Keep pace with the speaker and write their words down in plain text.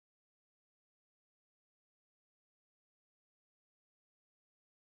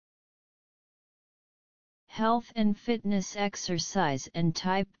Health and fitness, exercise, and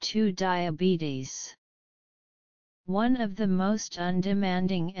type 2 diabetes. One of the most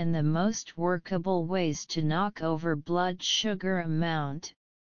undemanding and the most workable ways to knock over blood sugar amount,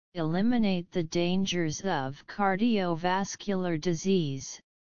 eliminate the dangers of cardiovascular disease,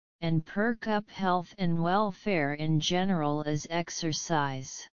 and perk up health and welfare in general is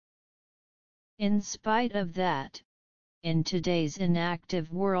exercise. In spite of that, in today's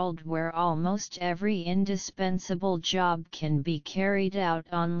inactive world where almost every indispensable job can be carried out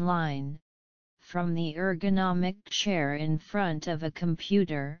online, from the ergonomic chair in front of a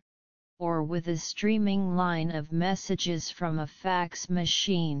computer, or with a streaming line of messages from a fax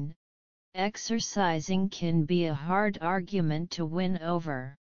machine, exercising can be a hard argument to win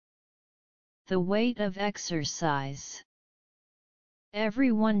over. The weight of exercise.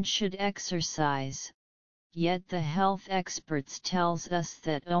 Everyone should exercise. Yet the health experts tells us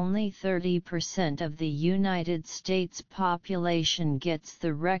that only 30% of the United States population gets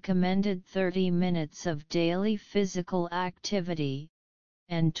the recommended 30 minutes of daily physical activity,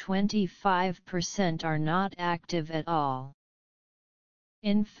 and 25% are not active at all.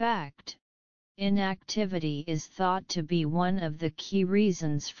 In fact, inactivity is thought to be one of the key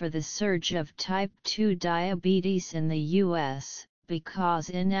reasons for the surge of type 2 diabetes in the U.S., because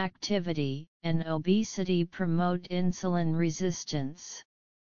inactivity and obesity promote insulin resistance.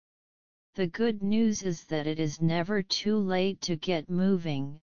 The good news is that it is never too late to get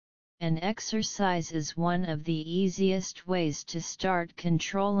moving, and exercise is one of the easiest ways to start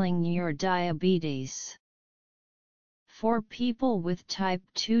controlling your diabetes. For people with type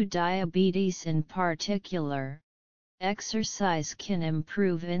 2 diabetes in particular, exercise can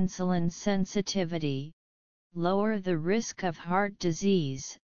improve insulin sensitivity, lower the risk of heart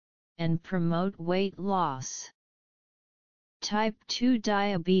disease, and promote weight loss. Type 2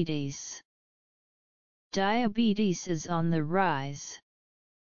 diabetes. Diabetes is on the rise.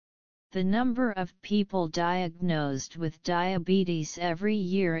 The number of people diagnosed with diabetes every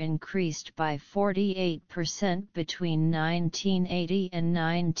year increased by 48% between 1980 and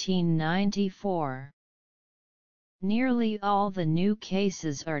 1994. Nearly all the new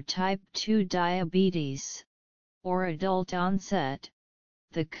cases are type 2 diabetes, or adult onset,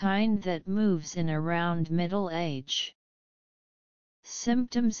 the kind that moves in around middle age.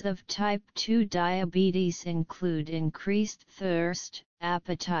 Symptoms of type 2 diabetes include increased thirst,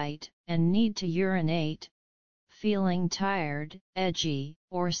 appetite, and need to urinate, feeling tired, edgy,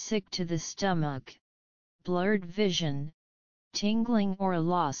 or sick to the stomach, blurred vision, tingling or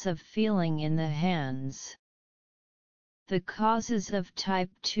loss of feeling in the hands. The causes of type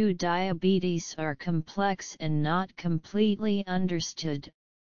 2 diabetes are complex and not completely understood,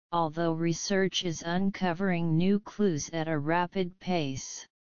 although research is uncovering new clues at a rapid pace.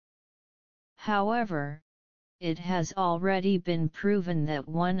 However, it has already been proven that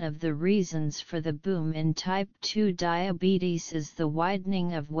one of the reasons for the boom in type 2 diabetes is the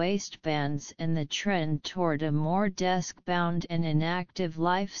widening of waistbands and the trend toward a more desk-bound and inactive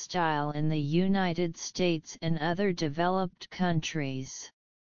lifestyle in the United States and other developed countries.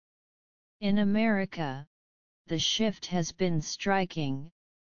 In America, the shift has been striking.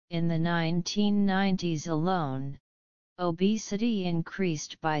 In the 1990s alone, obesity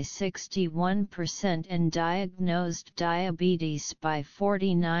increased by 61% and diagnosed diabetes by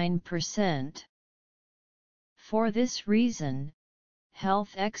 49%. For this reason,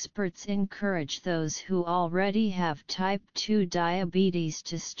 health experts encourage those who already have type 2 diabetes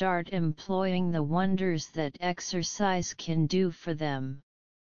to start employing the wonders that exercise can do for them.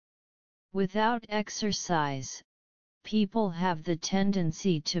 Without exercise, people have the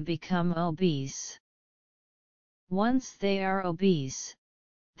tendency to become obese. Once they are obese,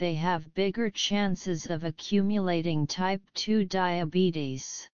 they have bigger chances of accumulating type 2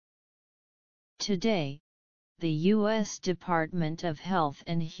 diabetes. Today, the U.S. Department of Health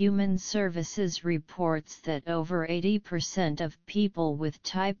and Human Services reports that over 80% of people with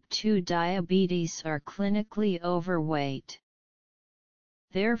type 2 diabetes are clinically overweight.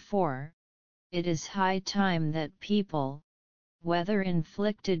 Therefore, it is high time that people, whether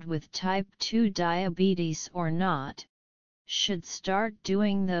inflicted with type 2 diabetes or not, should start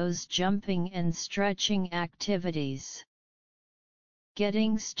doing those jumping and stretching activities.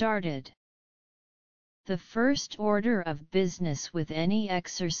 Getting started. The first order of business with any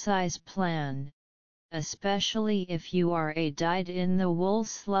exercise plan, especially if you are a dyed-in-the-wool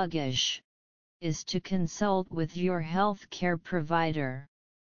sluggish, is to consult with your healthcare provider.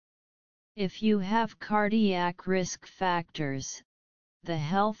 If you have cardiac risk factors, the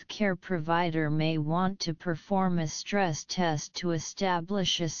healthcare provider may want to perform a stress test to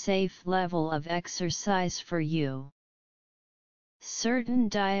establish a safe level of exercise for you. Certain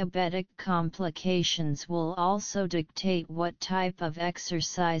diabetic complications will also dictate what type of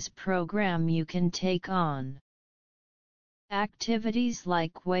exercise program you can take on. Activities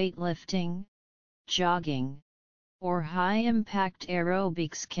like weightlifting, jogging, or high-impact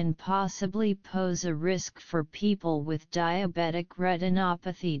aerobics can possibly pose a risk for people with diabetic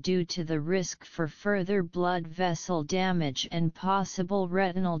retinopathy due to the risk for further blood vessel damage and possible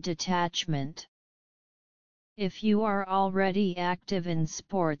retinal detachment. If you are already active in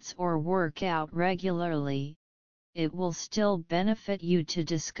sports or work out regularly, it will still benefit you to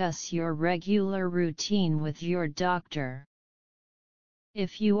discuss your regular routine with your doctor.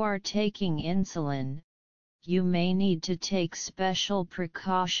 If you are taking insulin, you may need to take special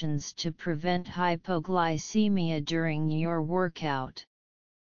precautions to prevent hypoglycemia during your workout.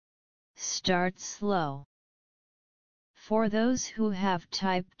 Start slow. For those who have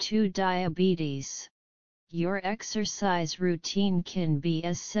type 2 diabetes, your exercise routine can be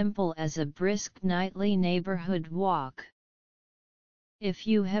as simple as a brisk nightly neighborhood walk. If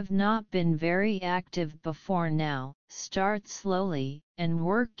you have not been very active before now, start slowly, and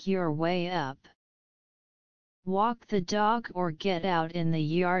work your way up. Walk the dog or get out in the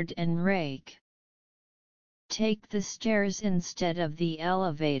yard and rake. Take the stairs instead of the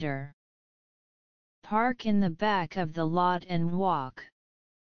elevator. Park in the back of the lot and walk.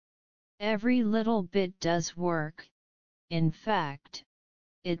 Every little bit does work. In fact,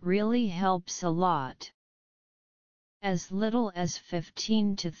 it really helps a lot. As little as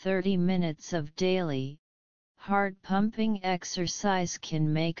 15 to 30 minutes of daily, heart-pumping exercise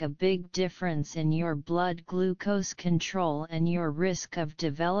can make a big difference in your blood glucose control and your risk of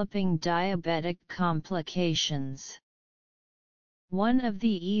developing diabetic complications. One of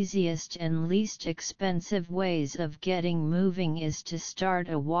the easiest and least expensive ways of getting moving is to start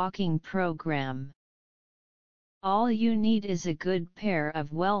a walking program. All you need is a good pair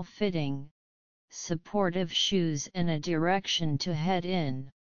of well-fitting, supportive shoes and a direction to head in.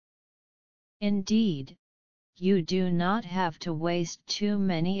 Indeed, you do not have to waste too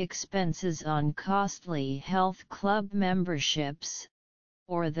many expenses on costly health club memberships,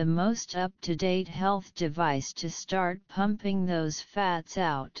 or the most up-to-date health device to start pumping those fats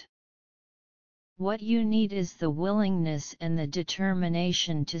out. What you need is the willingness and the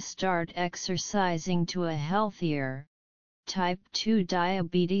determination to start exercising to a healthier, type 2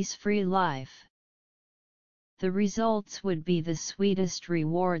 diabetes-free life. The results would be the sweetest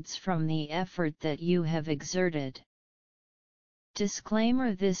rewards from the effort that you have exerted.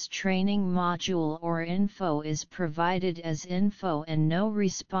 Disclaimer: this training module or info is provided as info and no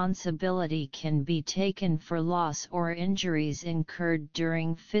responsibility can be taken for loss or injuries incurred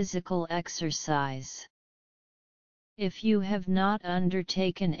during physical exercise. If you have not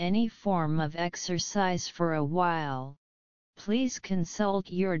undertaken any form of exercise for a while, please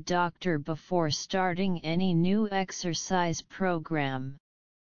consult your doctor before starting any new exercise program.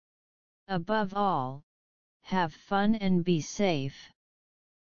 Above all, have fun and be safe.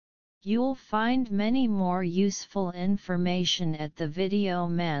 You'll find many more useful information at the Video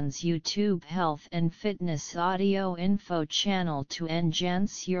Man's YouTube Health and Fitness audio info channel to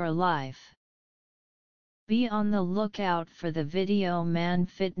enhance your life. Be on the lookout for the Video Man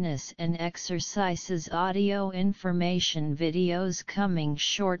Fitness and Exercises audio information videos coming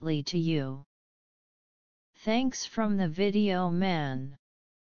shortly to you. Thanks from the Video Man.